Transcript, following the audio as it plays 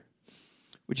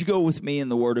Would you go with me in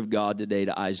the Word of God today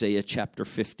to Isaiah chapter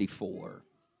 54?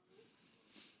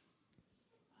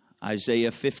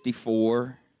 Isaiah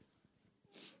 54.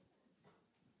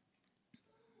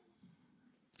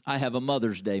 I have a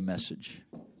Mother's Day message.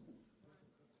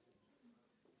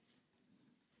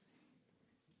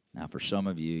 Now, for some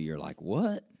of you, you're like,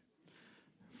 what?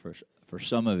 For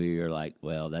some of you, you're like,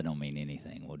 well, that don't mean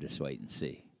anything. We'll just wait and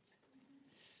see.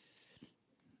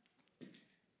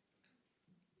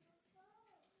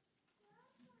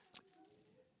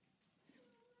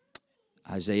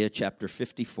 Isaiah chapter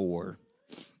 54.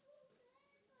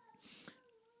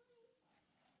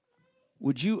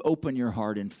 Would you open your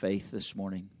heart in faith this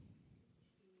morning?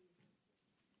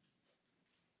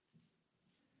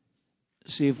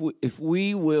 See, if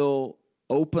we will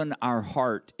open our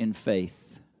heart in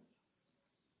faith,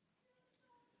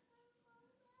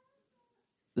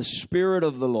 the Spirit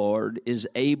of the Lord is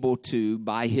able to,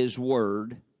 by His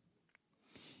Word,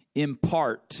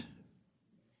 impart.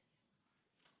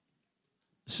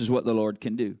 This is what the Lord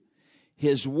can do.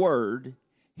 His Word,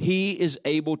 He is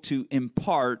able to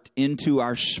impart into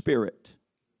our spirit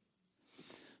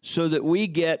so that we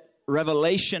get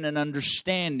revelation and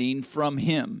understanding from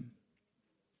Him.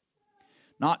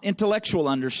 Not intellectual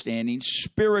understanding,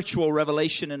 spiritual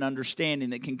revelation and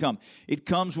understanding that can come. It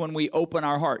comes when we open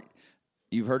our heart.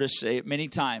 You've heard us say it many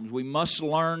times. We must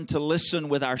learn to listen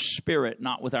with our spirit,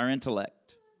 not with our intellect.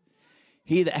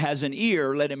 He that has an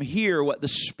ear, let him hear what the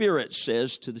Spirit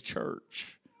says to the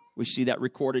church. We see that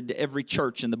recorded to every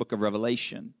church in the book of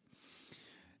Revelation.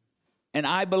 And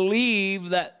I believe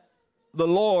that the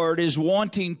Lord is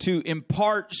wanting to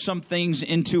impart some things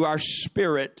into our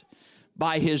spirit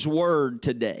by His Word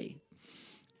today.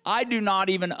 I do not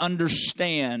even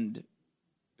understand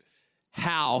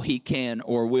how He can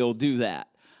or will do that.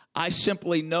 I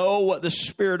simply know what the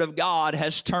Spirit of God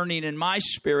has turning in my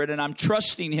spirit, and I'm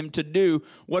trusting Him to do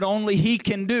what only He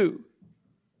can do.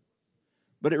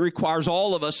 But it requires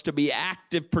all of us to be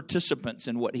active participants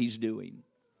in what He's doing.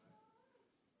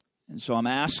 And so I'm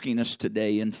asking us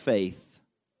today in faith,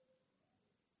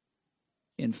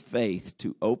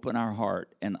 to open our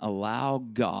heart and allow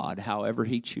God, however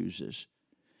He chooses,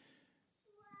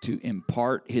 to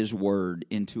impart His Word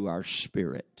into our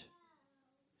spirit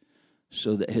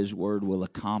so that His Word will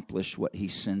accomplish what He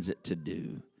sends it to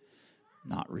do,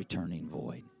 not returning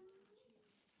void.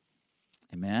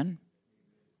 Amen?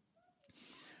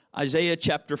 Isaiah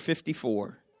chapter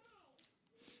 54.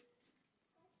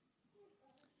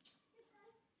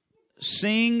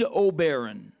 Sing, O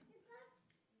barren,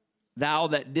 thou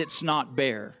that didst not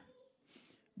bear.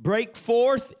 Break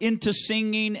forth into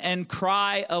singing and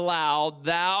cry aloud,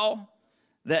 thou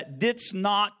that didst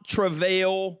not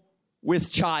travail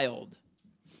with child.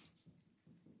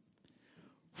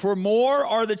 For more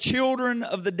are the children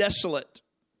of the desolate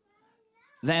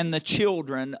than the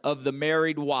children of the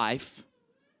married wife,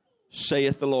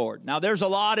 saith the Lord. Now there's a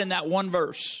lot in that one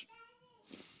verse.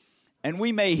 And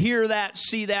we may hear that,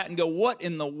 see that, and go, what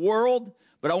in the world?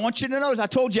 But I want you to notice, I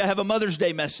told you I have a Mother's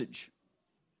Day message.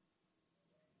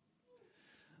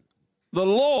 The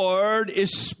Lord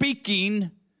is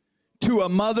speaking to a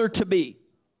mother-to-be.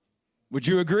 Would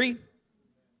you agree?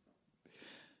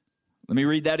 Let me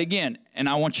read that again, and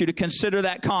I want you to consider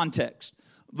that context.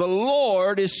 The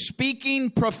Lord is speaking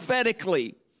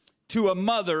prophetically to a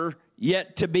mother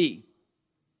yet to be.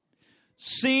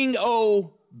 Sing,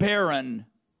 O barren,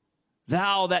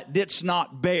 thou that didst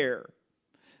not bear.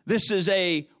 This is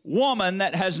a woman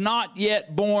that has not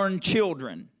yet borne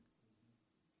children.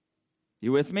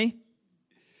 You with me?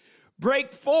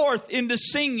 Break forth into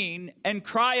singing and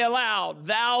cry aloud,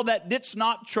 thou that didst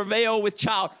not travail with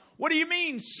child. What do you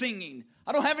mean singing?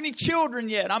 I don't have any children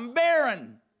yet. I'm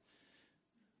barren.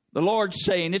 The Lord's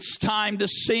saying it's time to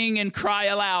sing and cry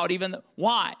aloud.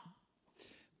 Why?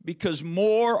 Because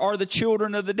more are the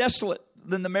children of the desolate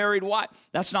than the married wife.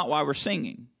 That's not why we're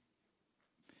singing.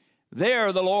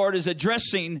 There, the Lord is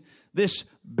addressing this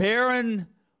barren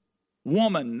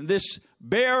woman, this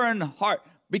barren heart,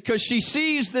 because she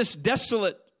sees this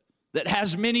desolate that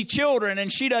has many children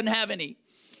and she doesn't have any.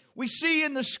 We see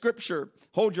in the scripture,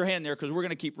 hold your hand there because we're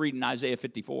going to keep reading Isaiah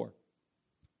 54.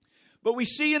 But we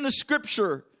see in the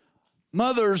scripture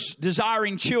mothers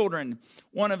desiring children.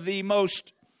 One of the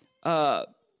most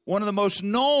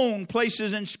known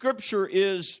places in scripture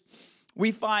is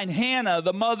we find Hannah,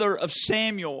 the mother of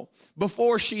Samuel,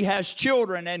 before she has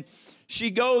children. And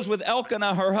she goes with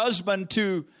Elkanah, her husband,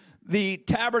 to the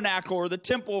tabernacle or the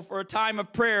temple for a time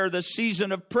of prayer, the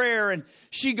season of prayer. And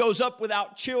she goes up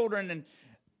without children. And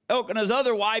Elkanah's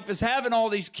other wife is having all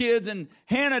these kids, and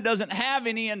Hannah doesn't have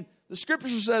any. And the scripture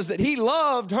says that he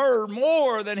loved her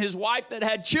more than his wife that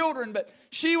had children, but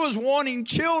she was wanting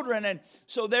children. And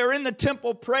so they're in the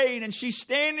temple praying, and she's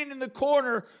standing in the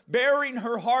corner bearing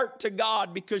her heart to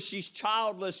God because she's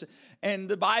childless. And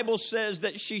the Bible says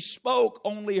that she spoke,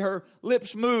 only her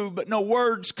lips moved, but no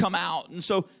words come out. And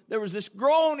so there was this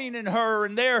groaning in her,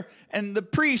 and the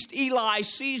priest Eli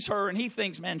sees her, and he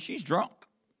thinks, man, she's drunk.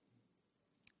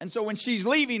 And so when she's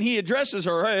leaving, he addresses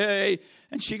her, hey.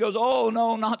 And she goes, oh,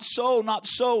 no, not so, not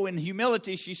so. In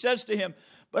humility, she says to him,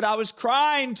 but I was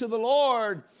crying to the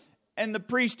Lord. And the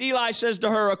priest Eli says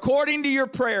to her, according to your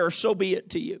prayer, so be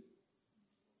it to you.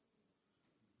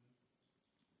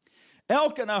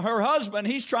 Elkanah, her husband,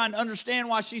 he's trying to understand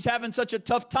why she's having such a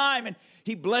tough time. And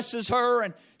he blesses her,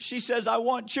 and she says, I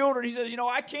want children. He says,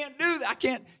 I can't do that. I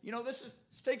can't, this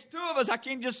takes two of us. I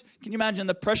can't just, can you imagine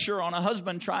the pressure on a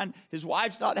husband trying, his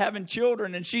wife's not having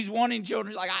children and she's wanting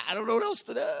children. He's like, I don't know what else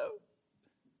to do.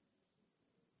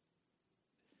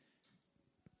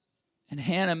 And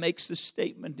Hannah makes the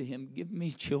statement to him, give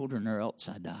me children or else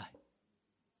I die.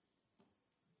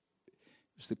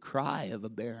 It was the cry of a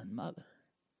barren mother.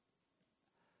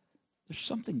 There's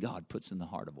something God puts in the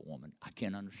heart of a woman. I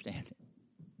can't understand it.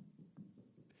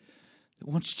 That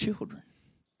wants children.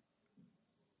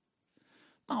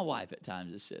 My wife at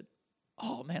times has said,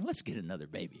 oh, man, let's get another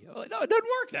baby. I'm like, no, it doesn't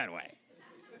work that way.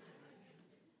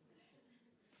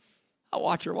 I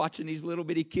watch her watching these little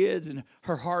bitty kids, and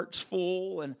her heart's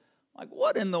full. And I'm like,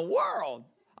 what in the world?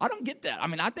 I don't get that. I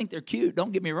mean, I think they're cute.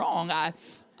 Don't get me wrong. I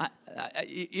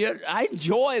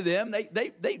enjoy them.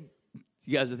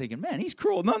 You guys are thinking, man, he's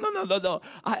cruel. No.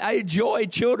 I enjoy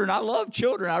children. I love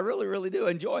children. I really, really do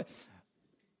enjoy.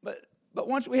 But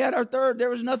once we had our third, there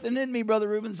was nothing in me, Brother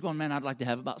Reuben's going, man, I'd like to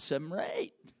have about 7 or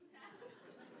 8.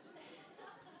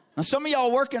 Now, some of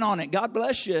y'all working on it. God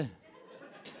bless you.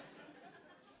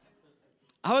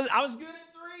 I was good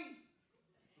at 3.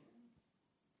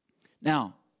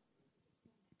 Now,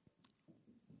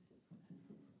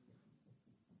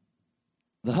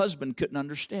 the husband couldn't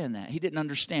understand that. He didn't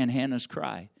understand Hannah's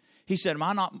cry. He said,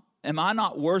 am I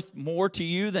not worth more to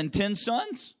you than 10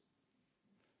 sons?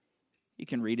 You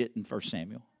can read it in 1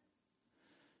 Samuel.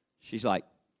 She's like,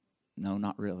 no,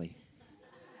 not really.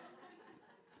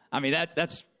 I mean,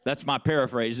 that's my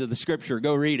paraphrase of the scripture.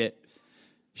 Go read it.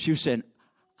 She was saying,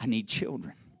 I need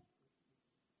children.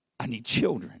 I need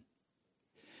children.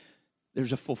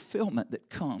 There's a fulfillment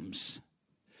that comes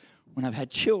when I've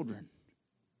had children.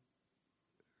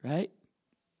 Right?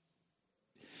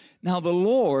 Now, the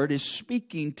Lord is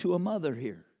speaking to a mother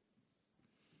here.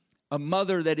 A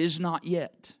mother that is not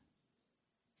yet.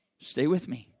 Stay with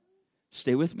me.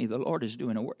 Stay with me. The Lord is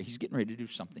doing a work. He's getting ready to do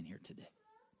something here today.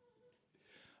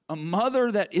 A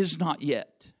mother that is not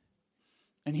yet.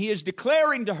 And he is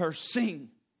declaring to her, sing,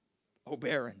 O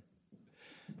barren,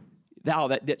 thou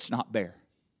that didst not bear.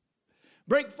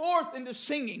 Break forth into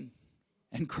singing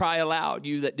and cry aloud,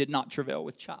 you that did not travail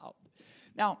with child.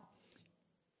 Now,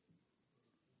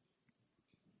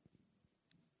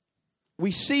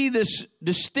 we see this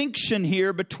distinction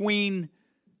here between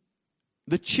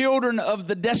the children of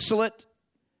the desolate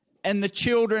and the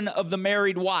children of the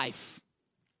married wife.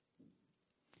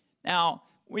 Now,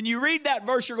 when you read that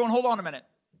verse, you're going, hold on a minute.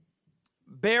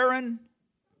 Barren,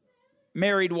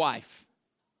 married wife.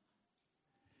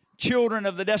 Children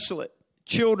of the desolate,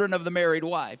 children of the married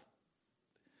wife.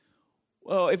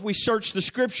 Well, if we search the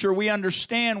scripture, we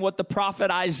understand what the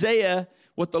prophet Isaiah,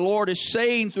 what the Lord is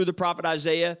saying through the prophet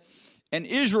Isaiah, and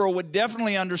Israel would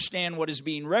definitely understand what is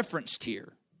being referenced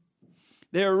here.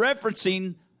 They're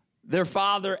referencing their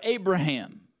father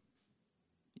Abraham.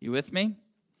 You with me?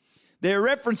 They're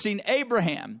referencing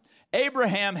Abraham.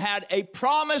 Abraham had a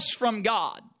promise from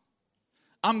God.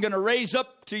 I'm going to raise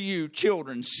up to you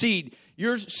children, seed.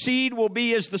 Your seed will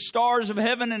be as the stars of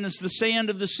heaven and as the sand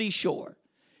of the seashore.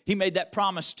 He made that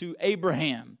promise to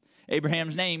Abraham.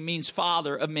 Abraham's name means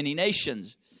father of many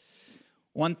nations.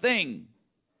 One thing,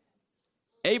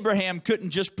 Abraham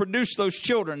couldn't just produce those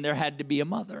children. There had to be a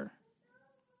mother.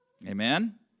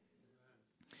 Amen?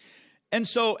 And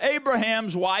so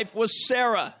Abraham's wife was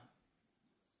Sarah,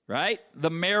 right? The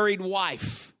married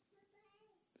wife.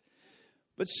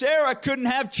 But Sarah couldn't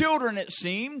have children, it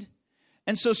seemed.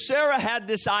 And so Sarah had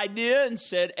this idea and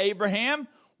said, Abraham,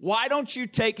 why don't you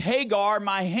take Hagar,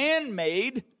 my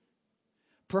handmaid?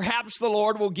 Perhaps the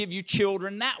Lord will give you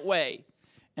children that way.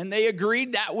 And they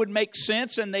agreed that would make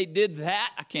sense, and they did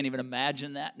that. I can't even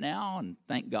imagine that now, and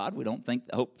thank God we don't think,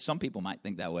 I hope some people might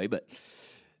think that way. But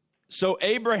so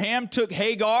Abraham took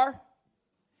Hagar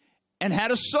and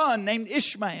had a son named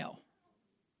Ishmael.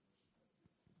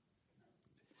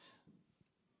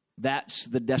 That's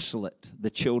the desolate,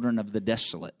 the children of the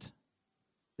desolate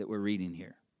that we're reading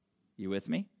here. You with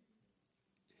me?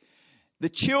 The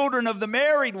children of the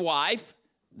married wife,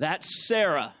 that's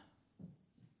Sarah.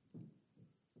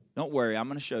 Don't worry, I'm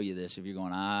going to show you this. If you're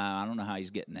going, I don't know how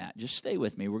he's getting that. Just stay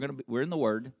with me. We're in the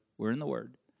Word. We're in the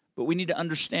Word. But we need to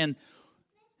understand.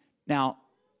 Now,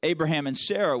 Abraham and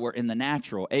Sarah were in the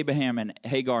natural. Abraham and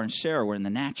Hagar and Sarah were in the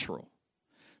natural.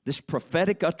 This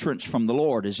prophetic utterance from the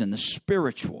Lord is in the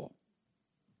spiritual.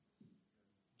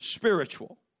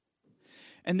 Spiritual.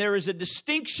 And there is a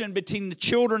distinction between the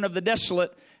children of the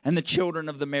desolate and the children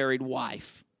of the married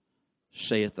wife,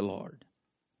 saith the Lord.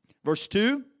 Verse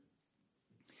 2.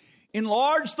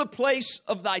 Enlarge the place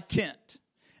of thy tent,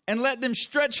 and let them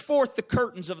stretch forth the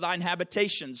curtains of thine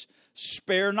habitations.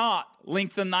 Spare not,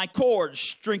 lengthen thy cords,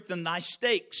 strengthen thy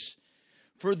stakes.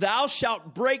 For thou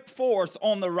shalt break forth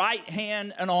on the right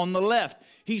hand and on the left.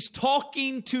 He's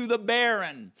talking to the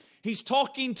barren. He's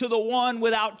talking to the one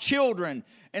without children.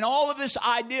 And all of this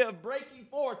idea of breaking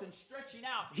forth and stretching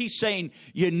out, he's saying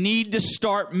you need to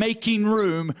start making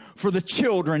room for the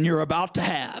children you're about to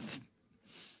have.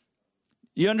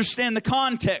 You understand the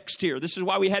context here. This is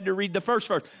why we had to read the first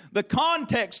verse. The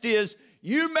context is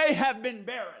you may have been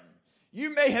barren.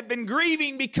 You may have been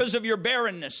grieving because of your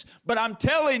barrenness. But I'm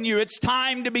telling you, it's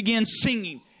time to begin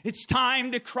singing. It's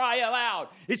time to cry aloud.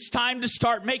 It's time to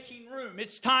start making room.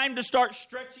 It's time to start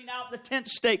stretching out the tent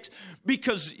stakes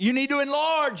because you need to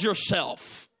enlarge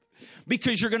yourself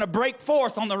because you're going to break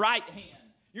forth on the right hand.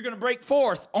 You're going to break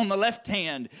forth on the left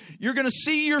hand. You're going to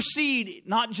see your seed,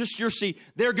 not just your seed.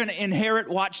 They're going to inherit,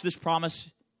 watch this promise.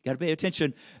 Got to pay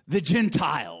attention. The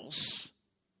Gentiles.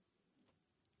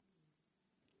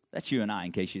 That's you and I,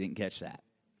 in case you didn't catch that.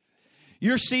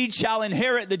 Your seed shall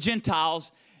inherit the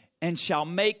Gentiles and shall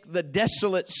make the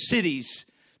desolate cities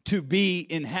to be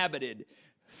inhabited.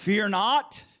 Fear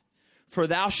not, for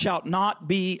thou shalt not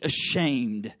be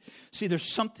ashamed. See,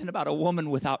 there's something about a woman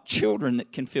without children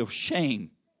that can feel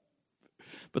shame.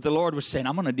 But the Lord was saying,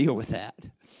 I'm going to deal with that.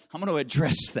 I'm going to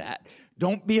address that.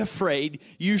 Don't be afraid.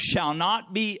 You shall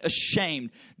not be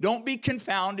ashamed. Don't be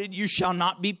confounded. You shall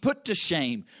not be put to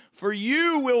shame. For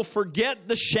you will forget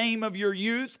the shame of your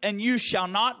youth, and you shall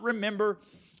not remember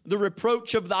the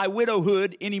reproach of thy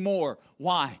widowhood anymore.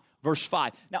 Why? Verse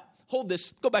 5. Now, hold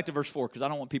this. Go back to verse 4 because I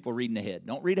don't want people reading ahead.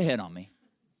 Don't read ahead on me.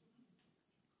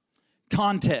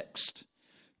 Context.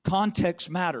 Context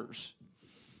matters.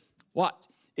 What?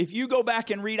 If you go back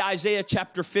and read Isaiah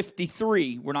chapter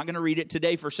 53, we're not going to read it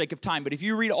today for sake of time, but if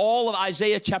you read all of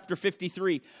Isaiah chapter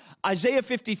 53, Isaiah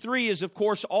 53 is, of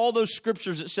course, all those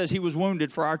scriptures that says he was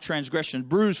wounded for our transgressions,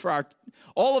 bruised for our...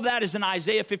 All of that is in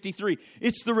Isaiah 53.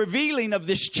 It's the revealing of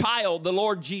this child, the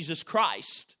Lord Jesus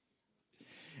Christ.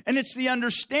 And it's the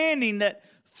understanding that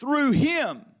through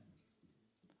him,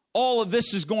 all of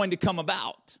this is going to come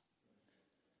about.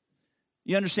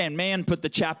 You understand, man put the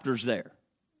chapters there.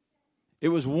 It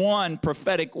was one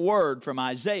prophetic word from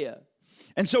Isaiah.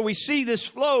 And so we see this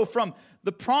flow from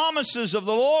the promises of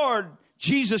the Lord,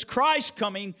 Jesus Christ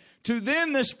coming, to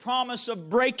then this promise of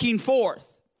breaking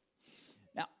forth.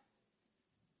 Now,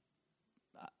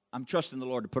 I'm trusting the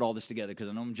Lord to put all this together because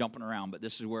I know I'm jumping around, but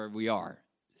this is where we are.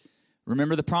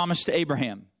 Remember the promise to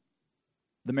Abraham,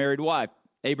 the married wife,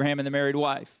 Abraham and the married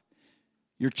wife.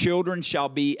 Your children shall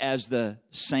be as the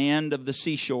sand of the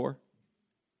seashore.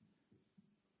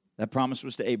 That promise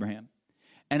was to Abraham.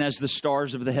 And as the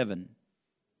stars of the heaven.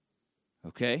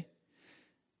 Okay?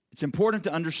 It's important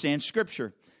to understand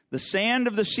Scripture. The sand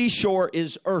of the seashore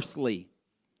is earthly.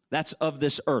 That's of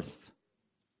this earth.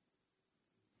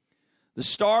 The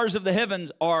stars of the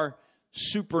heavens are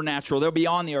supernatural. They're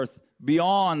beyond the earth,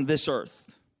 beyond this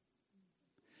earth.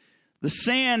 The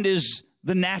sand is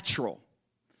the natural.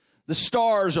 The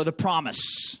stars are the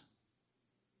promise.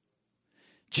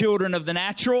 Children of the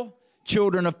natural,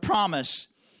 children of promise.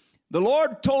 The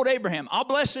Lord told Abraham, I'll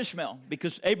bless Ishmael,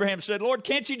 because Abraham said, Lord,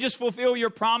 can't you just fulfill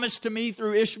your promise to me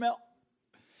through Ishmael?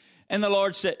 And the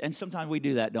Lord said, and sometimes we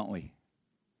do that, don't we?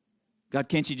 God,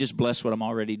 can't you just bless what I'm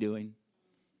already doing?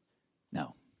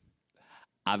 No.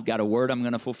 I've got a word I'm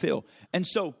going to fulfill. And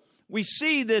so we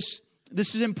see this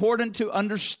is important to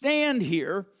understand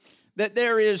here, that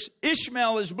there is,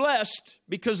 Ishmael is blessed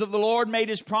because of the Lord made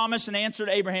his promise and answered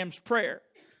Abraham's prayer.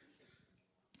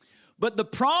 But the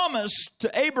promise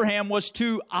to Abraham was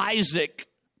to Isaac.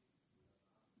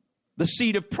 The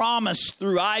seed of promise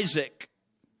through Isaac.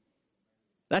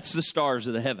 That's the stars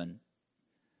of the heaven.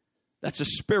 That's a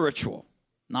spiritual,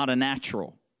 not a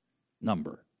natural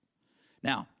number.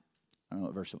 Now, I don't know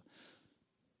what verse.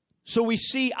 So we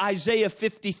see Isaiah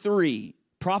 53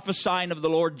 prophesying of the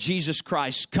Lord Jesus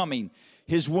Christ coming.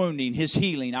 His wounding, His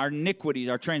healing, our iniquities,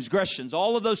 our transgressions,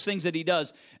 all of those things that He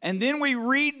does. And then we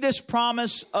read this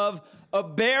promise of a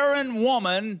barren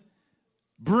woman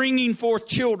bringing forth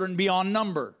children beyond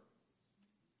number.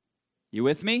 You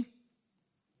with me?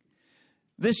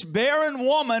 This barren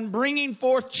woman bringing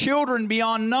forth children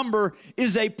beyond number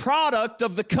is a product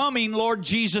of the coming Lord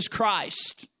Jesus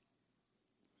Christ.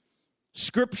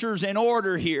 Scripture's in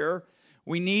order here.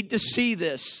 We need to see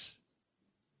this.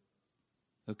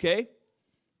 Okay?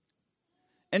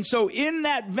 And so in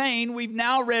that vein, we've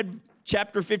now read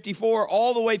chapter 54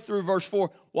 all the way through verse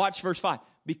 4. Watch verse 5.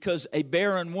 Because a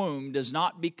barren womb does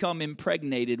not become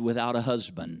impregnated without a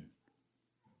husband.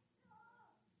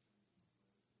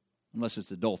 Unless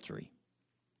it's adultery.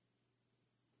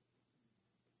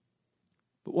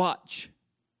 But watch.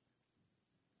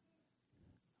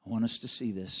 I want us to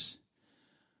see this.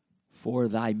 For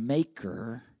thy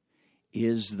Maker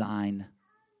is thine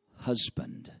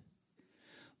husband.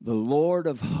 The Lord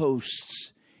of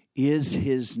hosts is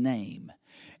His name.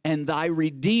 And thy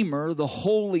Redeemer, the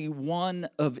Holy One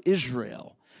of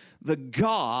Israel. The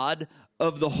God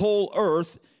of the whole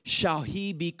earth shall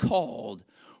He be called.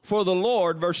 For the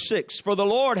Lord, verse 6, for the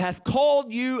Lord hath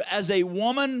called you as a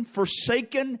woman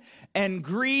forsaken and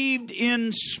grieved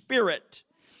in spirit,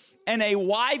 and a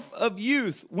wife of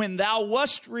youth when thou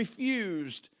wast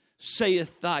refused,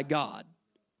 saith thy God.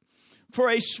 For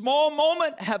a small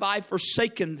moment have I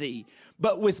forsaken thee,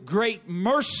 but with great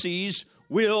mercies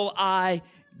will I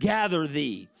gather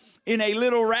thee. In a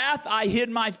little wrath I hid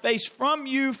my face from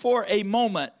you for a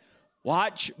moment.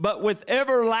 Watch, but with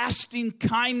everlasting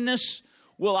kindness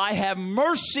will I have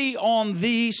mercy on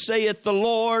thee, saith the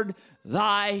Lord,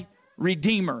 thy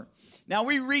Redeemer. Now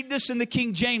we read this in the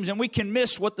King James and we can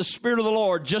miss what the Spirit of the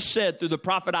Lord just said through the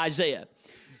prophet Isaiah.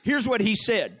 Here's what he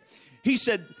said. He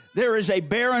said, there is a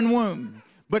barren womb,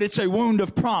 but it's a wound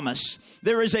of promise.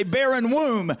 There is a barren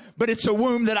womb, but it's a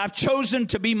womb that I've chosen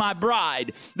to be my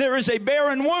bride. There is a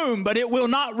barren womb, but it will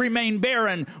not remain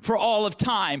barren for all of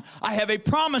time. I have a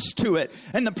promise to it.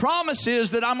 And the promise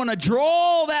is that I'm going to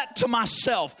draw that to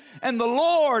myself. And the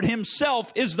Lord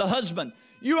Himself is the husband.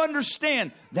 You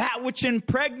understand, that which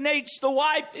impregnates the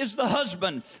wife is the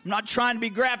husband. I'm not trying to be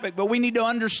graphic, but we need to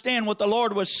understand what the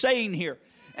Lord was saying here.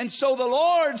 And so the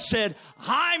Lord said,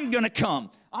 I'm going to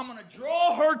come. I'm going to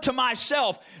draw her to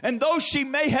myself. And though she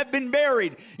may have been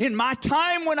buried, in my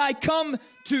time when I come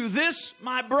to this,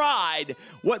 my bride,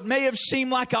 what may have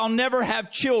seemed like I'll never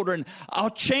have children, I'll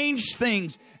change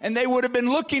things. And they would have been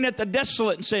looking at the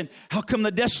desolate and saying, how come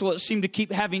the desolate seem to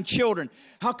keep having children?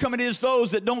 How come it is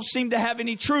those that don't seem to have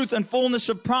any truth and fullness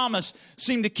of promise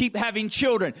seem to keep having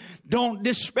children? Don't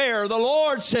despair. The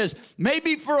Lord says,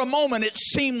 maybe for a moment it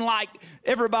seemed like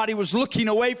everybody was looking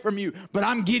away from you, but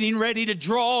I'm getting ready to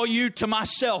draw you to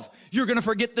myself. You're going to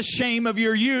forget the shame of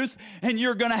your youth, and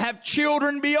you're going to have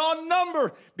children beyond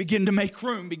number. Begin to make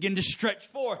room. Begin to stretch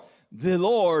forth. The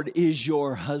Lord is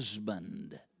your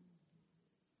husband.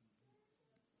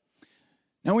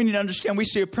 Now we need to understand, we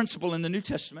see a principle in the New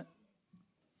Testament.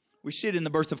 We see it in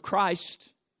the birth of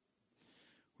Christ.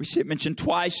 We see it mentioned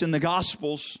twice in the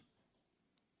Gospels.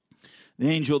 The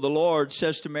angel of the Lord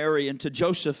says to Mary and to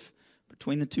Joseph,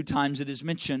 between the two times it is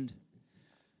mentioned,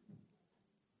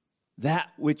 that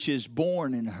which is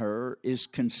born in her is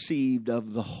conceived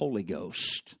of the Holy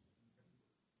Ghost.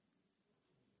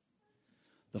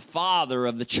 The father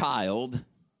of the child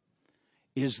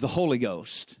is the Holy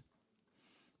Ghost.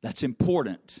 That's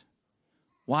important.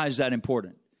 Why is that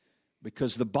important?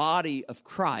 Because the body of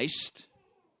Christ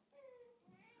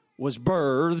was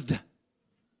birthed,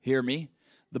 hear me,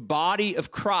 the body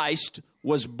of Christ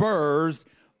was birthed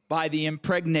by the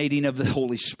impregnating of the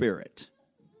Holy Spirit.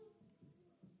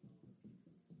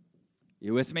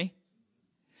 You with me?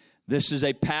 This is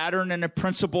a pattern and a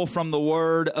principle from the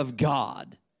Word of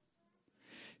God.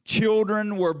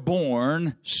 Children were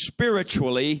born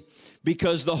spiritually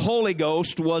because the Holy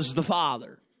Ghost was the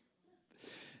Father.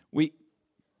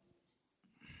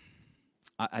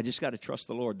 I just got to trust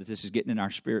the Lord that this is getting in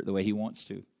our spirit the way He wants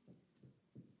to.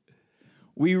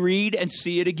 We read and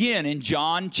see it again in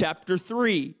John chapter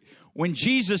 3 when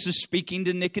Jesus is speaking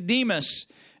to Nicodemus.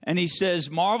 And He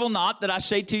says, marvel not that I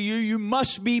say to you, you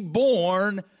must be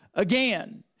born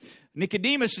again.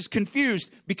 Nicodemus is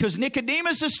confused because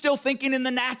Nicodemus is still thinking in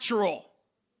the natural.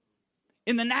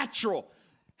 In the natural.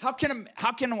 How can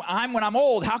when I'm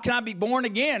old, how can I be born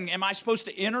again? Am I supposed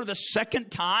to enter the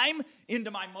second time into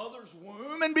my mother's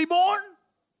womb and be born?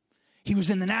 He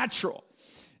was in the natural.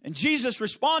 And Jesus'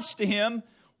 response to him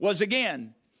was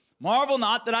again, marvel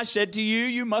not that I said to you,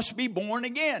 you must be born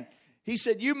again. He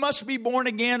said, you must be born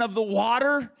again of the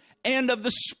water and of the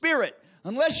Spirit.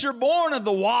 Unless you're born of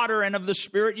the water and of the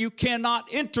Spirit, you cannot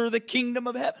enter the kingdom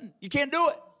of heaven. You can't do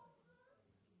it.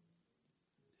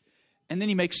 And then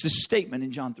he makes this statement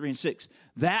in John 3 and 6.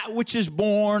 That which is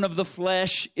born of the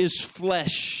flesh is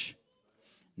flesh,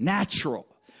 natural.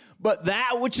 But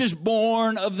that which is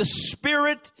born of the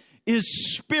Spirit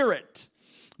is spirit.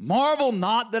 Marvel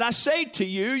not that I say to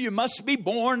you, you must be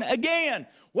born again.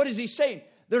 What is he saying?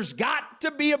 There's got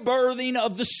to be a birthing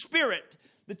of the Spirit.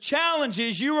 The challenge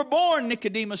is you were born,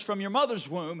 Nicodemus, from your mother's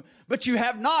womb, but you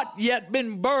have not yet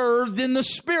been birthed in the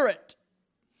Spirit.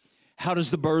 How does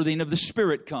the birthing of the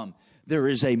Spirit come? There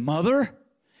is a mother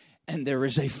and there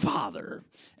is a father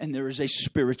and there is a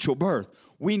spiritual birth.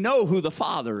 We know who the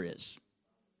Father is.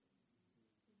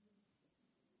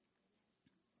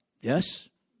 Yes?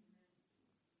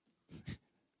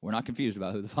 We're not confused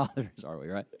about who the Father is, are we,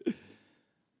 right?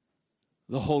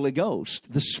 The Holy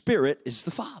Ghost, the Spirit is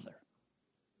the Father.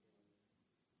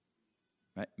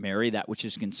 Right? Mary, that which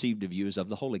is conceived of you is of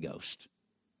the Holy Ghost.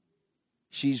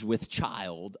 She's with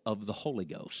child of the Holy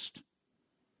Ghost.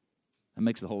 That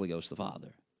makes the Holy Ghost the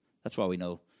Father. That's why we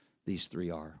know these three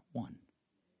are one.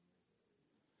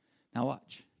 Now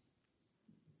watch.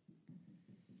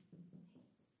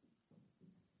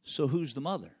 So who's the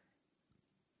mother?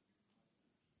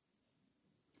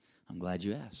 I'm glad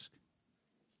you asked.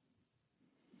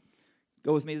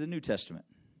 Go with me to the New Testament.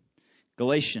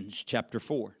 Galatians chapter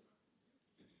 4.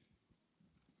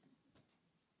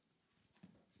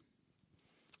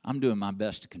 I'm doing my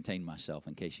best to contain myself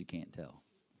in case you can't tell.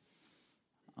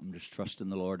 I'm just trusting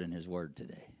the Lord and His Word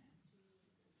today.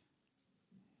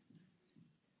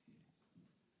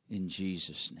 In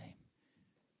Jesus' name.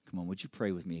 Come on, would you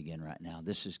pray with me again right now?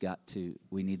 This has got to,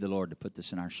 we need the Lord to put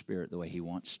this in our spirit the way He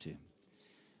wants to.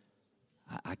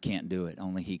 I can't do it.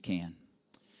 Only He can.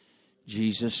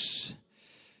 Jesus,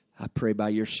 I pray by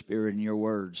your Spirit and your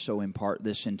Word, so impart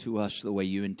this into us the way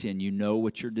you intend. You know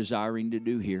what you're desiring to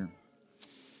do here.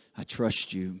 I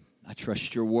trust you. I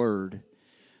trust your Word.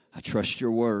 I trust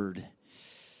your Word.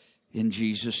 In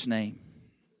Jesus' name.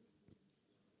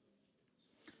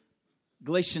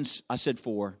 Galatians, I said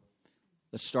 4.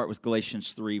 Let's start with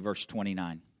Galatians 3, verse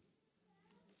 29.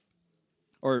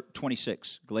 Or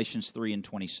 26. Galatians 3 and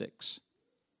 26.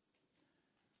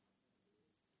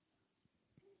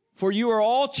 For you are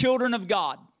all children of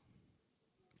God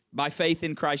by faith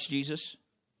in Christ Jesus.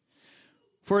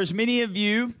 For as many of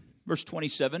you, verse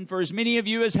 27, for as many of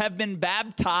you as have been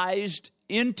baptized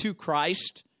into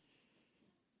Christ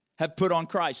have put on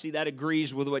Christ. See, that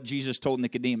agrees with what Jesus told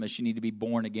Nicodemus. You need to be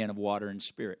born again of water and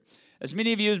Spirit. As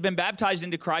many of you as have been baptized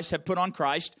into Christ have put on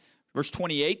Christ. Verse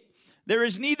 28, there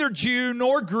is neither Jew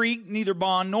nor Greek, neither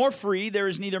bond nor free. There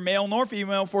is neither male nor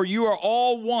female, for you are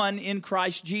all one in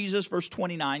Christ Jesus. Verse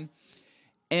 29,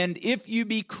 and if you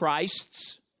be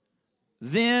Christ's,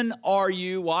 then are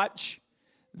you, watch,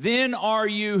 then are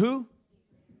you who?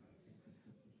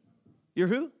 You're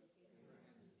who?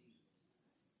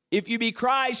 If you be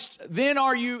Christ, then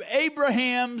are you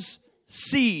Abraham's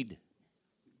seed,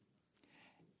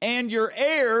 and your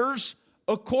heirs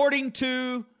according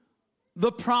to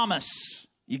the promise.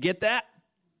 You get that?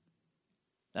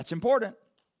 That's important.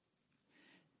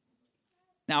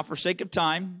 Now, for sake of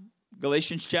time,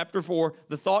 Galatians chapter 4,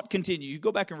 the thought continues. You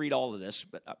go back and read all of this,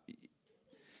 but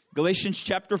Galatians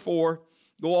chapter 4,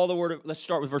 go all the way. Let's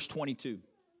start with verse 22.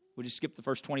 We'll just skip the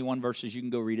first 21 verses. You can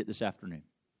go read it this afternoon.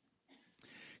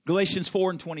 Galatians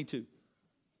 4 and 22.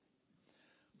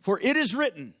 For it is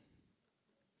written,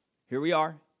 here we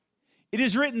are, it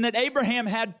is written that Abraham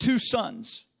had two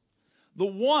sons, the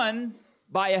one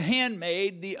by a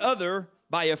handmaid, the other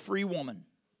by a free woman.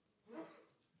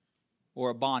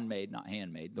 Or a bondmaid, not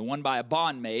handmaid. The one by a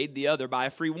bondmaid, the other by a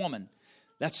free woman.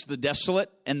 That's the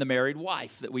desolate and the married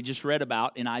wife that we just read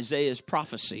about in Isaiah's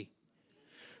prophecy.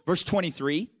 Verse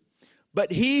 23,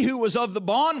 but he who was of the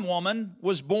bondwoman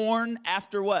was born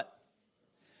after what?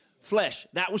 Flesh.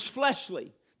 That was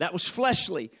fleshly. That was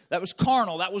fleshly. That was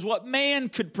carnal. That was what man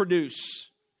could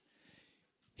produce.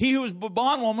 He who was the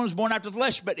bondwoman was born after the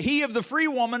flesh, but he of the free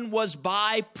woman was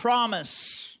by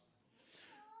promise.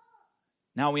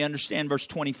 Now we understand verse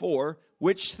 24,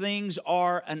 which things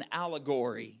are an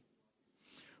allegory.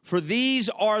 For these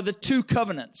are the two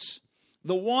covenants,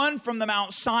 the one from the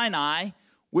Mount Sinai,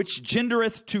 which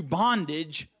gendereth to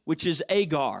bondage, which is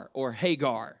Agar or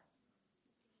Hagar.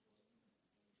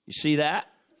 You see that?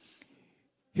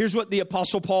 Here's what the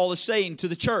Apostle Paul is saying to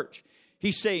the church.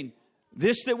 He's saying,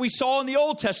 this that we saw in the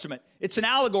Old Testament, it's an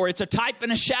allegory, it's a type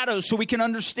and a shadow so we can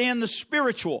understand the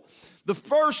spiritual. The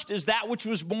first is that which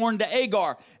was born to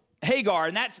Agar. Hagar,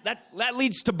 and that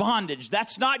leads to bondage.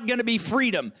 That's not going to be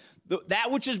freedom.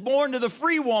 That which is born to the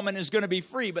free woman is going to be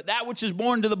free, but that which is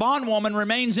born to the bondwoman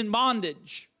remains in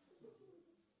bondage.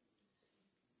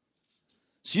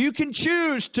 So you can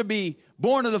choose to be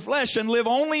born of the flesh and live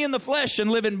only in the flesh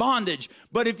and live in bondage.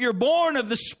 But if you're born of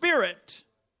the Spirit,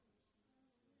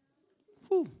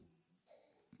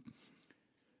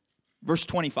 verse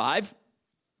 25,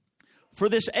 for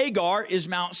this Hagar is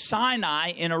Mount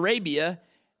Sinai in Arabia,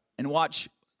 and watch,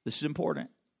 this is important,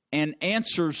 and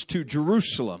answers to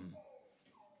Jerusalem,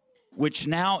 which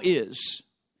now is,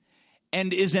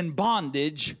 and is in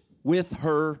bondage with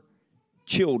her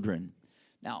children.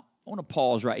 Now, I want to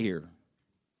pause right here.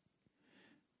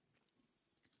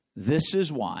 This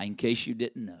is why, in case you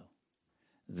didn't know,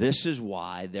 this is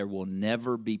why there will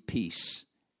never be peace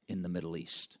in the Middle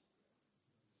East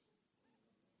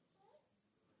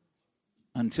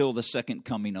until the second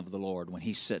coming of the Lord, when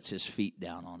he sets his feet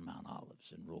down on Mount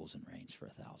Olives and rules and reigns for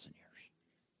 1,000 years.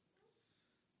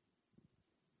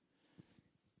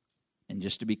 And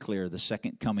just to be clear, the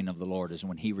second coming of the Lord is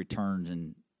when he returns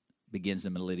and begins the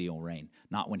millennial reign,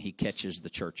 not when he catches the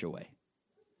church away.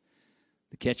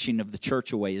 The catching of the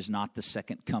church away is not the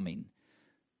second coming.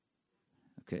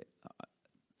 Okay,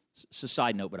 it's a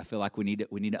side note, but I feel like we need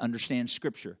to understand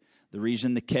Scripture. The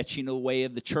reason the catching away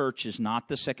of the church is not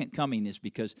the second coming is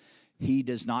because he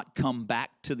does not come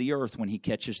back to the earth when he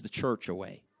catches the church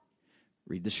away.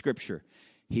 Read the Scripture.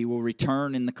 He will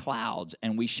return in the clouds,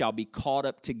 and we shall be caught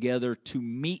up together to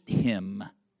meet him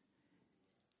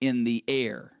in the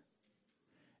air.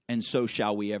 And so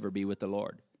shall we ever be with the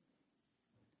Lord.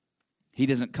 He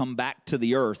doesn't come back to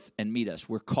the earth and meet us.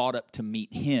 We're caught up to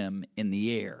meet him in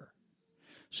the air.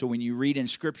 So when you read in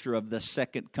Scripture of the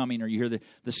second coming, or you hear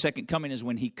the second coming is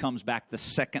when he comes back the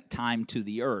second time to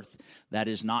the earth. That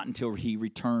is not until he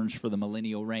returns for the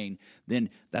millennial reign. Then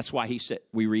that's why he said,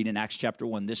 we read in Acts chapter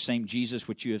 1, this same Jesus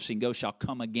which you have seen go shall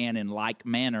come again in like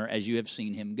manner as you have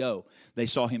seen him go. They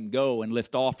saw him go and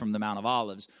lift off from the Mount of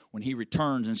Olives. When he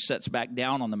returns and sets back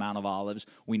down on the Mount of Olives,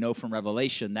 we know from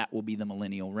Revelation that will be the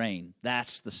millennial reign.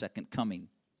 That's the second coming.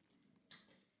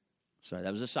 Sorry,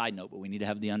 that was a side note, but we need to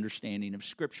have the understanding of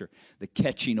Scripture. The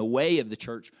catching away of the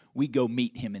church, we go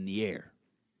meet him in the air.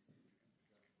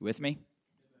 You with me?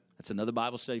 That's another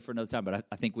Bible study for another time, but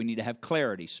I think we need to have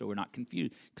clarity so we're not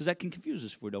confused, because that can confuse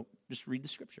us if we don't just read the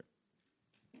Scripture.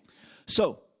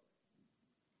 So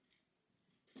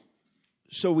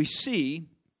we see,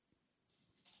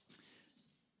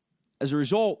 as a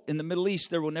result, in the Middle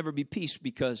East, there will never be peace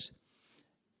because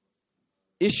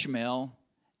Ishmael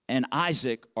and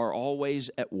Isaac are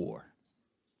always at war.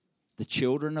 The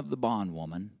children of the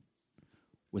bondwoman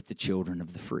with the children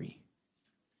of the free.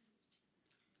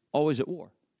 Always at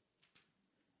war.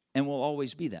 And will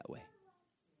always be that way.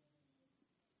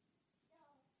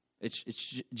 It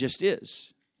just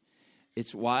is.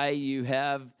 It's why you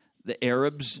have the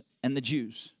Arabs and the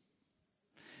Jews.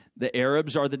 The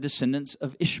Arabs are the descendants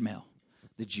of Ishmael.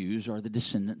 The Jews are the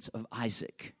descendants of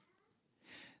Isaac.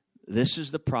 This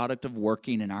is the product of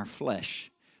working in our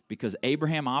flesh. Because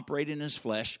Abraham operated in his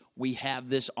flesh, we have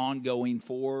this ongoing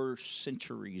for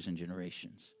centuries and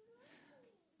generations.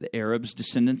 The Arabs,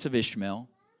 descendants of Ishmael.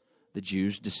 The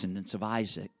Jews, descendants of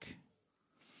Isaac.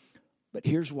 But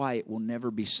here's why it will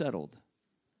never be settled.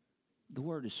 The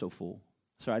Word is so full.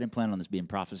 Sorry, I didn't plan on this being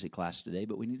prophecy class today,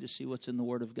 but we need to see what's in the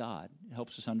Word of God. It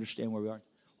helps us understand where we are.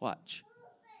 Watch.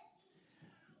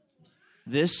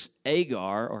 This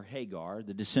Hagar,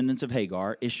 the descendants of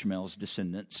Hagar, Ishmael's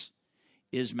descendants,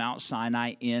 is Mount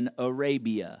Sinai in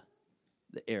Arabia,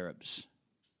 the Arabs.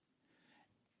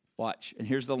 Watch, and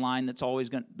here's the line that's always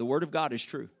going to, the Word of God is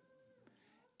true.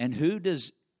 And who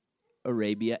does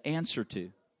Arabia answer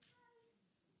to?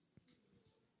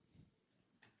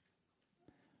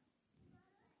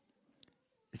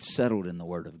 It's settled in the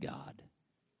Word of God.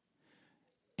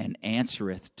 And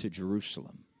answereth to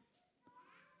Jerusalem.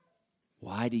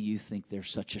 Why do you think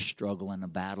there's such a struggle and a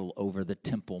battle over the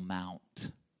Temple Mount?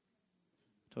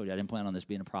 I told you I didn't plan on this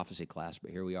being a prophecy class,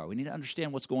 but here we are. We need to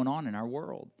understand what's going on in our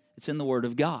world. It's in the Word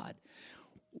of God.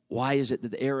 Why is it that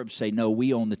the Arabs say, no,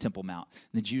 we own the Temple Mount?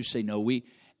 And the Jews say, no, we.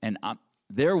 And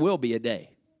there will be a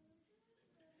day.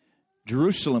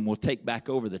 Jerusalem will take back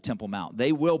over the Temple Mount.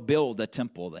 They will build a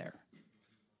temple there.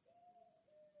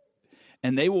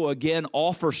 And they will again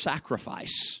offer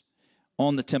sacrifice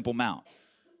on the Temple Mount.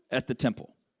 At the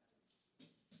temple.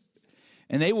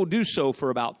 And they will do so for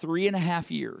about 3.5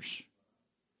 years.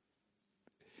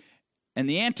 And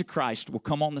the Antichrist will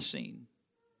come on the scene.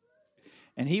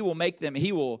 And he will make them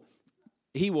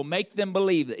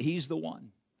believe that he's the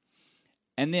one.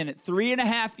 And then at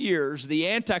 3.5 years, the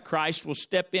Antichrist will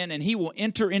step in and he will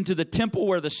enter into the temple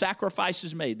where the sacrifice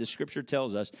is made, the scripture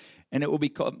tells us. And it will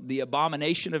become the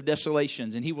abomination of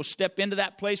desolations. And he will step into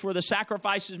that place where the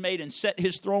sacrifice is made and set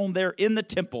his throne there in the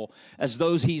temple as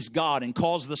though he's God and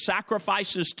cause the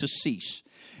sacrifices to cease.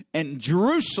 And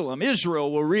Jerusalem,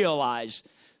 Israel, will realize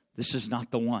this is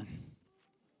not the one.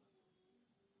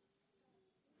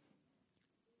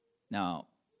 Now,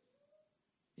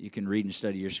 you can read and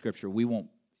study your scripture. We won't,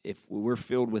 if we're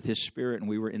filled with his spirit and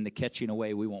we were in the catching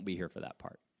away, we won't be here for that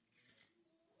part.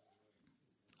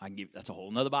 That's a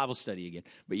whole nother Bible study again.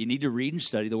 But you need to read and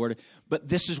study the word. But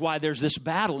this is why there's this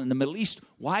battle in the Middle East.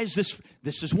 Why is this?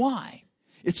 This is why.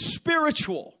 It's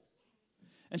spiritual.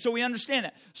 And so we understand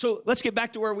that. So let's get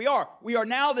back to where we are. We are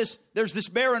now there's this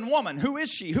barren woman. Who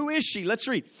is she? Who is she? Let's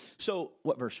read. So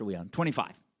what verse are we on?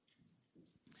 25.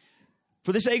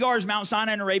 For this Hagar is Mount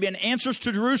Sinai in Arabia and answers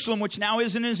to Jerusalem, which now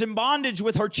is in bondage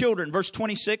with her children. Verse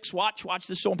 26, watch, this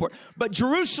is so important. But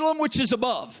Jerusalem, which is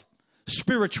above,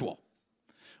 spiritual.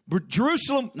 But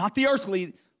Jerusalem, not the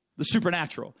earthly, the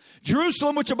supernatural.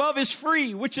 Jerusalem, which above is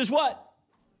free, which is what?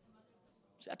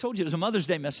 I told you it was a Mother's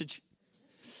Day message.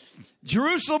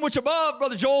 Jerusalem, which above,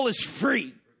 Brother Joel, is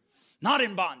free, not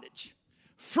in bondage.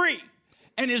 Free,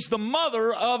 and is the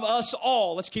mother of us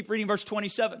all. Let's keep reading verse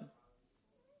 27.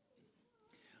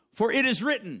 For it is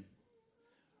written,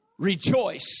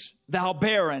 rejoice, thou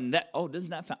barren. Doesn't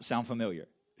that sound familiar?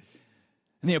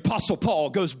 And the Apostle Paul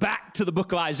goes back to the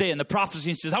book of Isaiah and the prophecy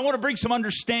and says, I want to bring some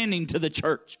understanding to the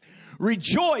church.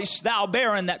 Rejoice, thou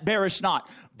barren that bearest not.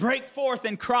 Break forth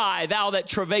and cry, thou that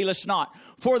travailest not.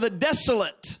 For the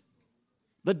desolate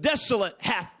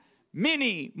hath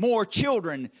many more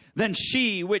children than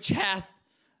she which hath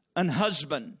an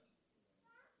husband.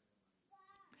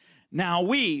 Now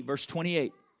we, verse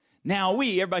 28, now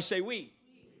we, everybody say we.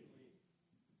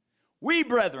 We,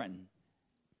 brethren,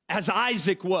 as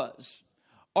Isaac was,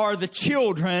 are the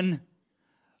children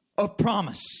of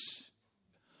promise.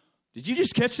 Did you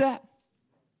just catch that?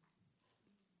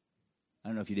 I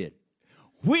don't know if you did.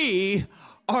 We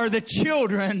are the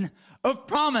children of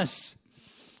promise.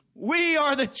 We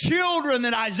are the children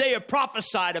that Isaiah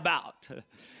prophesied about,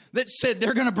 that said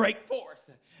they're going to break forth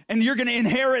and you're going to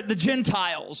inherit the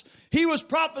Gentiles. He was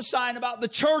prophesying about the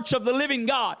church of the living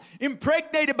God,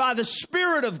 impregnated by the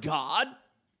Spirit of God.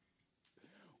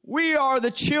 We are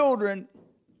the children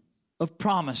of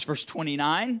promise. Verse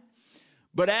 29.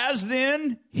 But as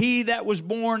then he that was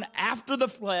born after the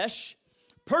flesh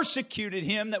persecuted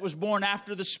him that was born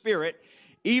after the Spirit,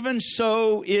 even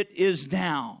so it is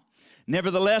now.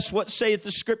 Nevertheless, what saith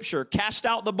the scripture? Cast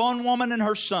out the bondwoman and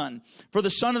her son, for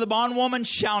the son of the bondwoman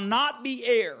shall not be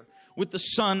heir with the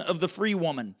son of the free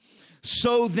woman.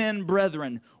 So then,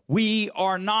 brethren, we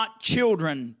are not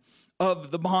children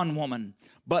of the bondwoman,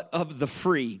 but of the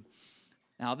free.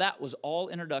 Now, that was all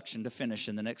introduction to finish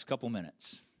in the next couple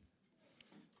minutes.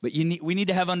 But we need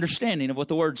to have understanding of what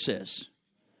the word says.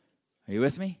 Are you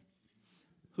with me?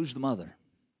 Who's the mother?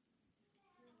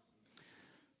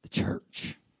 The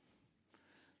church.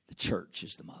 The church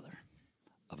is the mother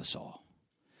of us all.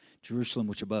 Jerusalem,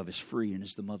 which above is free and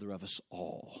is the mother of us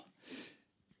all.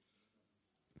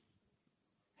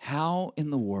 How in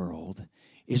the world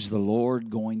is the Lord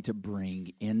going to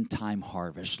bring end-time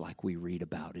harvest like we read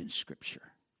about in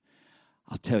Scripture?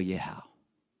 I'll tell you how.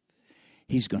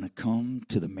 He's going to come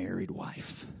to the married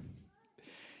wife.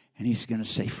 And he's going to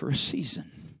say, for a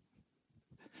season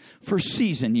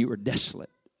you were desolate.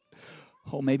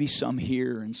 Oh, maybe some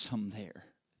here and some there.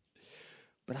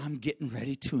 But I'm getting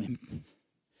ready to,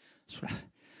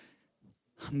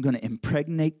 I'm going to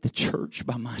impregnate the church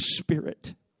by my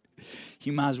Spirit.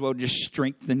 You might as well just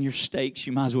strengthen your stakes.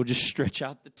 You might as well just stretch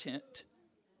out the tent.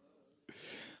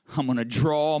 I'm going to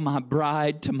draw my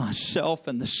bride to myself,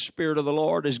 and the Spirit of the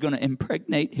Lord is going to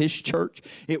impregnate His church.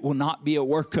 It will not be a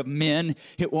work of men.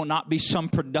 It will not be some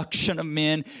production of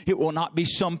men. It will not be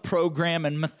some program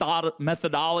and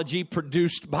methodology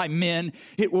produced by men.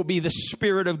 It will be the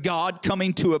Spirit of God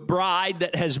coming to a bride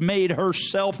that has made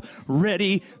herself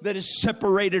ready, that has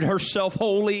separated herself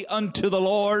wholly unto the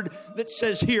Lord, that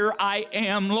says, here I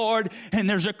am, Lord. And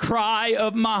there's a cry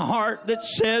of my heart that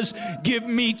says, give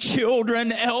me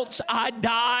children else else I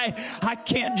die. I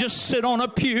can't just sit on a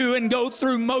pew and go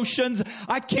through motions.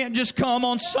 I can't just come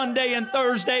on Sunday and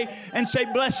Thursday and say,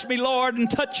 bless me, Lord, and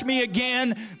touch me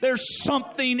again. There's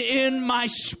something in my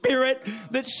spirit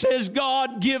that says,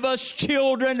 God, give us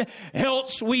children,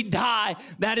 else we die.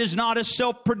 That is not a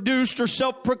self-produced or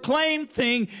self-proclaimed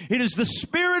thing. It is the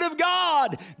Spirit of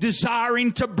God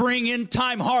desiring to bring in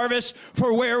time harvest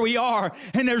for where we are.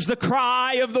 And there's the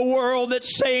cry of the world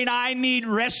that's saying, I need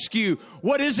rescue.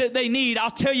 What is it they need?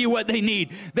 I'll tell you what they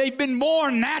need. They've been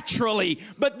born naturally,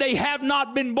 but they have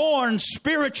not been born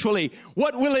spiritually.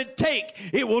 What will it take?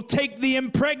 It will take the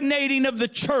impregnating of the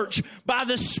church by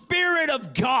the Spirit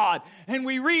of God. And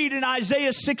we read in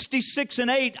Isaiah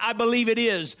 66:8, I believe it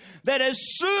is, that as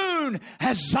soon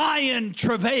as Zion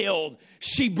travailed,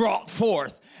 she brought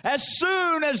forth. As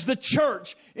soon as the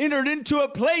church entered into a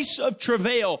place of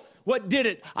travail, what did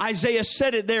it? Isaiah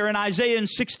said it there in Isaiah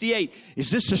 68.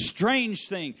 Is this a strange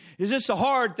thing? Is this a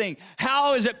hard thing?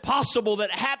 How is it possible that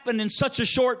it happened in such a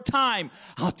short time?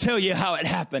 I'll tell you how it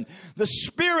happened. The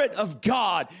Spirit of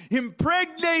God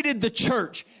impregnated the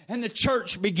church, and the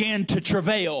church began to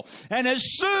travail. And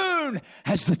as soon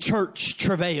as the church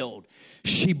travailed,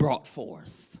 she brought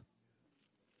forth.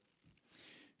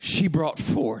 She brought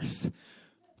forth.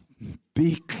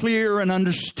 Be clear and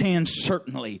understand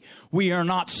certainly, we are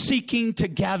not seeking to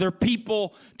gather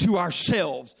people to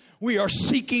ourselves. We are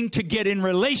seeking to get in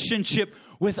relationship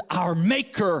with our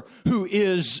Maker, who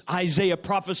is, Isaiah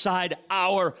prophesied,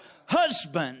 our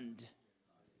husband.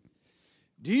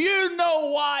 Do you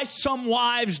know why some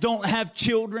wives don't have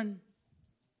children?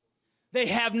 They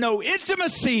have no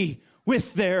intimacy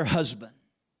with their husband.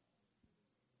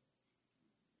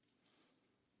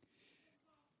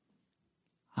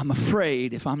 I'm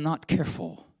afraid if I'm not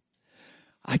careful,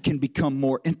 I can become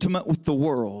more intimate with the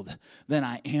world than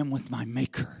I am with my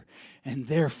Maker. And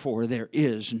therefore, there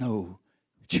is no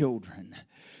children.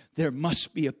 There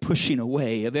must be a pushing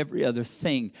away of every other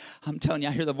thing. I'm telling you,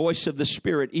 I hear the voice of the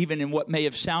Spirit, even in what may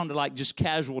have sounded like just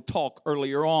casual talk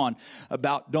earlier on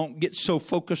about don't get so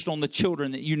focused on the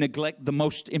children that you neglect the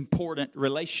most important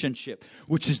relationship,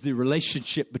 which is the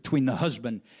relationship between the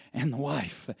husband and the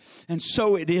wife. And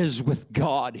so it is with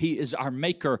God. He is our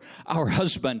Maker, our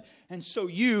husband. And so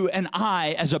you and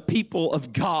I, as a people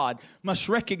of God, must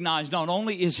recognize not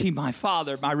only is He my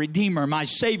Father, my Redeemer, my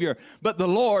Savior, but the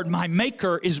Lord, my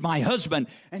Maker, is my husband.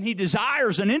 And He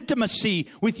desires an intimacy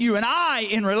with you and I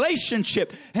in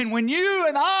relationship. And when you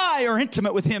and I are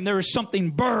intimate with Him, there is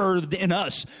something birthed in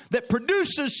us that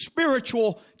produces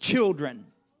spiritual children.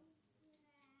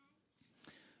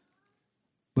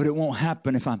 But it won't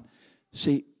happen if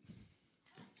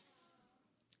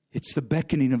it's the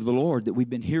beckoning of the Lord that we've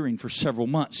been hearing for several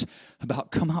months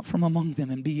about come out from among them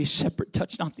and be ye separate,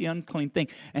 touch not the unclean thing,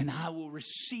 and I will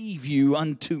receive you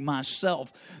unto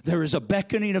myself. There is a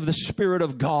beckoning of the Spirit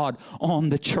of God on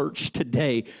the church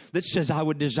today that says, I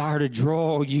would desire to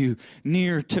draw you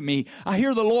near to me. I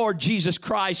hear the Lord Jesus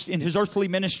Christ in His earthly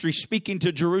ministry speaking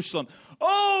to Jerusalem.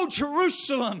 Oh,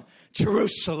 Jerusalem,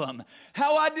 Jerusalem,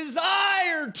 how I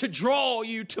desired to draw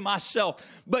you to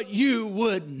myself, but you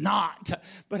would not.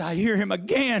 But I hear Him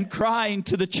again crying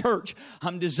to the church,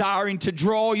 I'm desiring to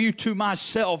draw you to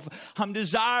myself. I'm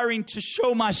desiring to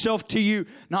show myself to you,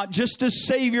 not just as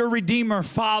Savior, Redeemer,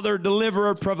 Father,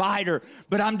 Deliverer, Provider,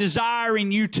 but I'm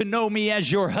desiring you to know me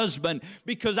as your husband,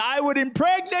 because I would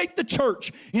impregnate the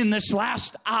church in this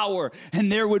last hour,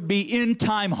 and there would be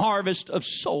end-time harvest of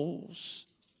souls.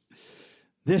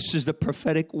 This is the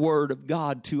prophetic word of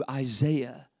God to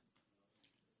Isaiah.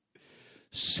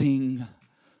 Sing,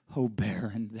 O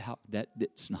barren, thou that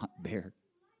didst not bear.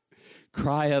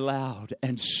 Cry aloud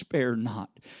and spare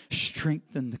not.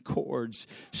 Strengthen the cords.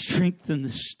 Strengthen the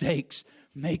stakes.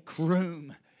 Make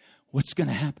room. What's going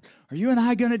to happen? Are you and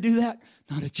I going to do that?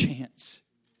 Not a chance.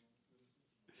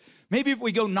 Maybe if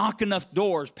we go knock enough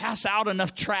doors, pass out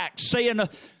enough tracts, say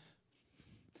enough.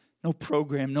 No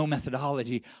program, no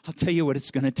methodology. I'll tell you what it's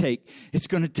going to take. It's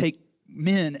going to take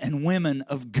men and women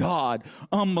of God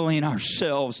humbling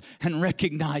ourselves and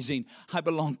recognizing I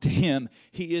belong to Him.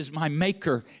 He is my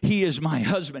Maker. He is my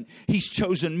husband. He's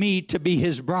chosen me to be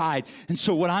His bride. And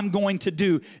so what I'm going to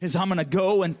do is I'm going to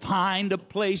go and find a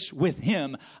place with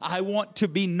Him. I want to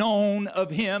be known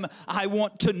of Him. I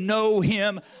want to know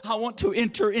Him. I want to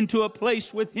enter into a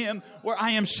place with Him where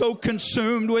I am so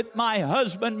consumed with my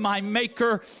husband, my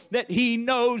Maker, that He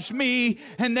knows me,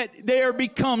 and that there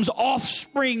becomes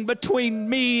offspring between between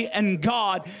me and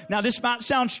God. Now, this might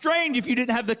sound strange if you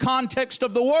didn't have the context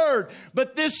of the word,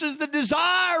 but this is the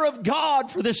desire of God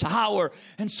for this hour.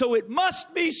 And so it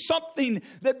must be something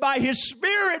that by His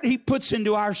Spirit He puts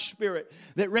into our spirit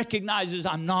that recognizes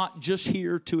I'm not just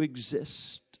here to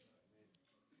exist,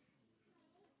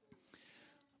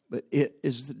 but it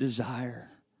is the desire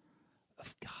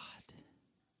of God.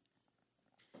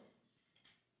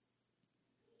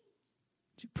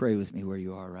 Would you pray with me where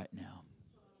you are right now?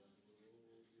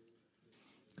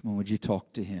 Come on, would you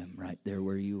talk to Him right there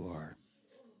where you are?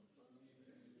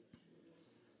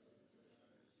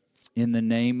 In the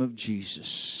name of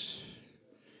Jesus.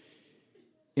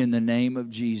 In the name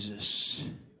of Jesus.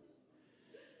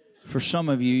 For some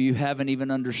of you, you haven't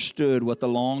even understood what the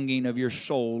longing of your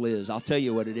soul is. I'll tell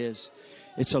you what it is.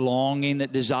 It's a longing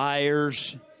that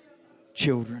desires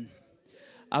children.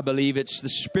 I believe it's the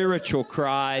spiritual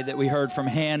cry that we heard from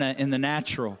Hannah in the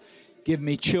natural. Give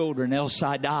me children, else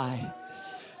I die.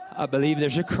 I believe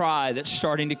there's a cry that's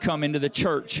starting to come into the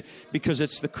church because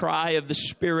it's the cry of the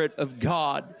Spirit of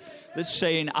God that's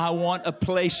saying, I want a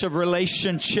place of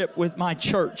relationship with my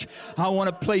church. I want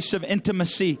a place of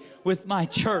intimacy with my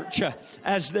church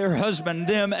as their husband,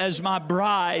 them as my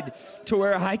bride, to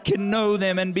where I can know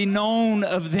them and be known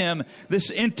of them.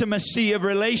 This intimacy of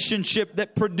relationship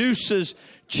that produces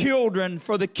children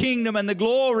for the kingdom and the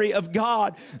glory of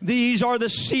God. These are the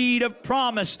seed of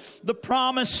promise. The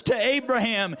promise to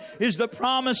Abraham is the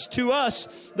promise to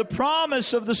us. The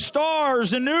promise of the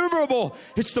stars, innumerable.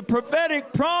 It's the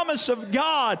prophetic promise of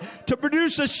God to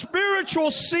produce a spiritual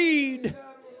seed.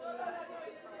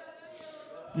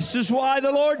 This is why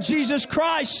the Lord Jesus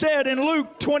Christ said in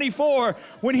Luke 24,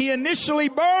 when He initially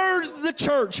birthed the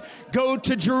church, go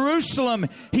to Jerusalem,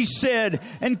 He said,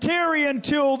 and tarry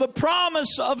until the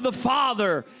promise of the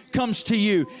Father comes to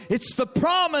you. It's the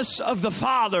promise of the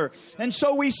Father. And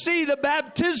so we see the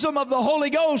baptism of the Holy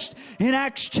Ghost in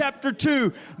Acts chapter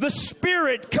 2. The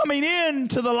Spirit coming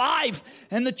into the life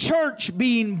and the church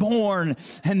being born.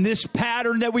 And this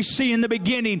pattern that we see in the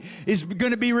beginning is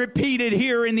going to be repeated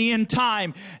here in the end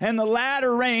time. And the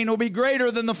latter rain will be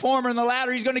greater than the former, and the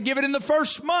latter He's going to give it in the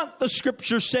first month, the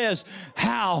Scripture says.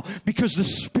 How? Because the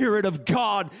Spirit of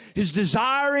God is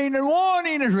desiring and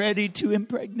wanting and ready to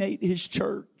impregnate His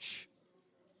church.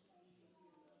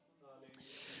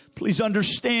 Please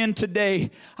understand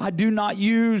today, I do not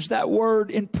use that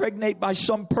word impregnate by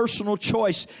some personal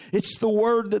choice. It's the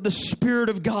word that the Spirit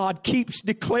of God keeps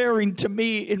declaring to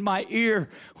me in my ear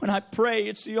when I pray.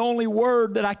 It's the only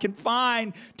word that I can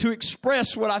find to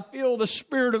express what I feel the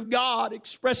Spirit of God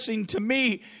expressing to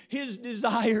me, His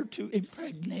desire to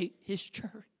impregnate His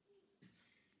church.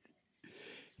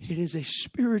 It is a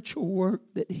spiritual work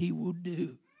that He will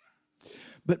do.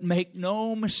 But make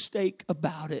no mistake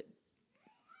about it.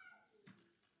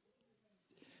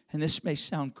 And this may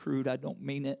sound crude, I don't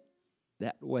mean it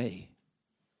that way.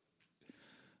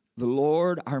 The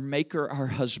Lord, our Maker, our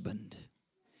husband,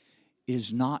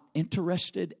 is not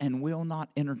interested and will not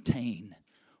entertain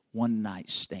one-night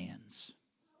stands.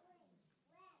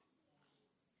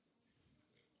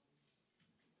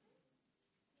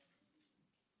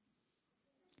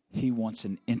 He wants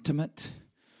an intimate,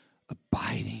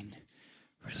 abiding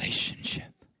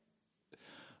relationship.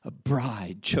 A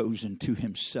bride chosen to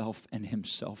Himself and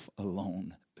Himself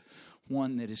alone.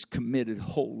 One that is committed,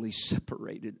 wholly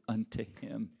separated unto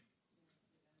Him.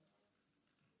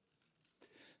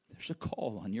 There's a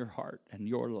call on your heart and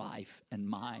your life and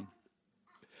mine.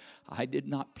 I did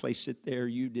not place it there.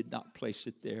 You did not place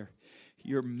it there.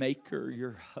 Your Maker,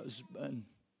 your husband.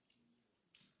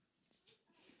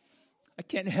 I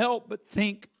can't help but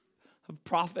think of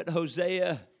Prophet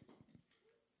Hosea.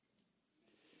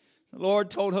 The Lord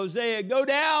told Hosea, go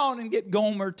down and get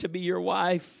Gomer to be your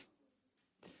wife.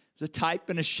 It's a type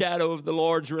and a shadow of the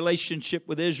Lord's relationship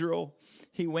with Israel.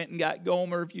 He went and got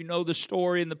Gomer. If you know the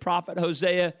story in the prophet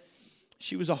Hosea,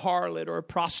 she was a harlot or a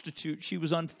prostitute. She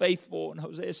was unfaithful. And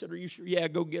Hosea said, are you sure? Yeah,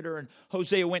 go get her. And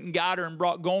Hosea went and got her and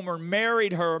brought Gomer,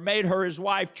 married her, made her his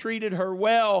wife, treated her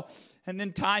well. And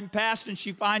then time passed and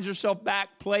she finds herself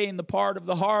back playing the part of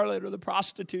the harlot or the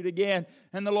prostitute again.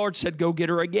 And the Lord said, go get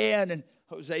her again. And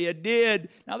Hosea did.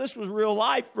 Now, this was real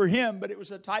life for him, but it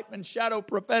was a type and shadow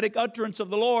prophetic utterance of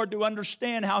the Lord to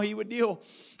understand how He would deal.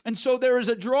 And so there is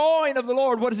a drawing of the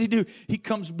Lord. What does He do? He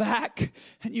comes back,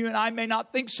 and you and I may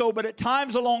not think so, but at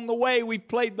times along the way, we've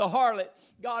played the harlot.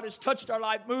 God has touched our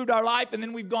life, moved our life, and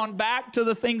then we've gone back to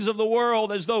the things of the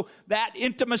world as though that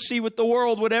intimacy with the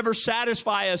world would ever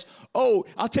satisfy us. Oh,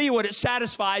 I'll tell you what it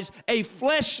satisfies: a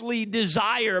fleshly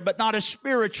desire, but not a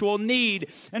spiritual need.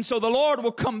 And so the Lord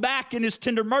will come back in His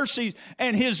tender mercies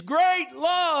and His great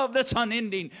love that's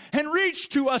unending and reach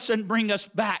to us and bring us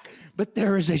back. But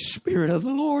there is a Spirit of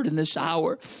the Lord in this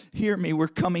hour. Hear me, we're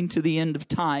coming to the end of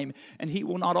time, and He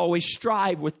will not always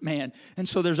strive with man. And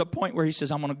so there's a point where He says,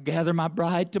 I'm going to gather my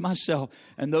bride to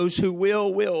myself, and those who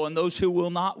will, and those who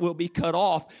will not will be cut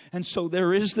off. And so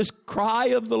there is this cry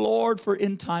of the Lord for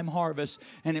end-time harvest,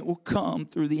 and it will come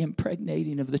through the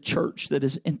impregnating of the church that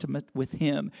is intimate with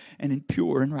Him and in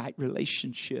pure and right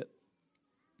relationship.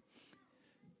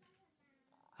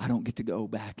 I don't get to go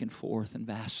back and forth and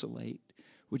vacillate.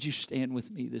 Would you stand with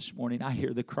me this morning? I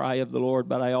hear the cry of the Lord,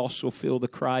 but I also feel the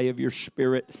cry of your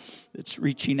spirit that's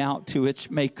reaching out to its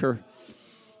maker.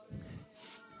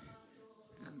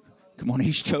 Come on,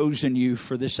 He's chosen you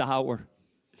for this hour.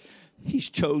 He's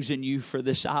chosen you for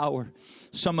this hour.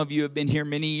 Some of you have been here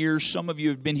many years. Some of you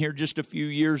have been here just a few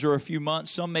years or a few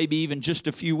months. Some maybe even just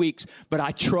a few weeks. But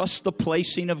I trust the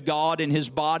placing of God in His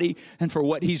body and for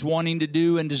what He's wanting to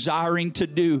do and desiring to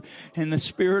do. And the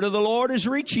Spirit of the Lord is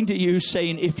reaching to you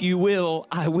saying, if you will,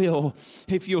 I will.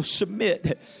 If you'll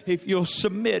submit, if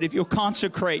you'll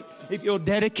consecrate, if you'll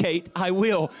dedicate, I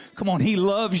will. Come on, He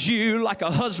loves you like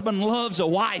a husband loves a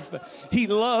wife. He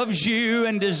loves you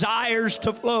and desires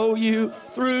to flow you,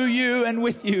 through you, and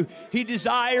with you. He desires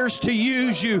to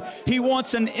use you. He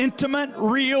wants an intimate,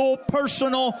 real,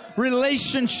 personal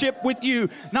relationship with you.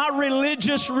 Not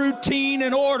religious routine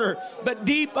and order, but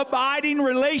deep, abiding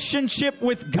relationship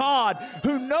with God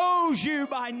who knows you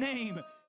by name.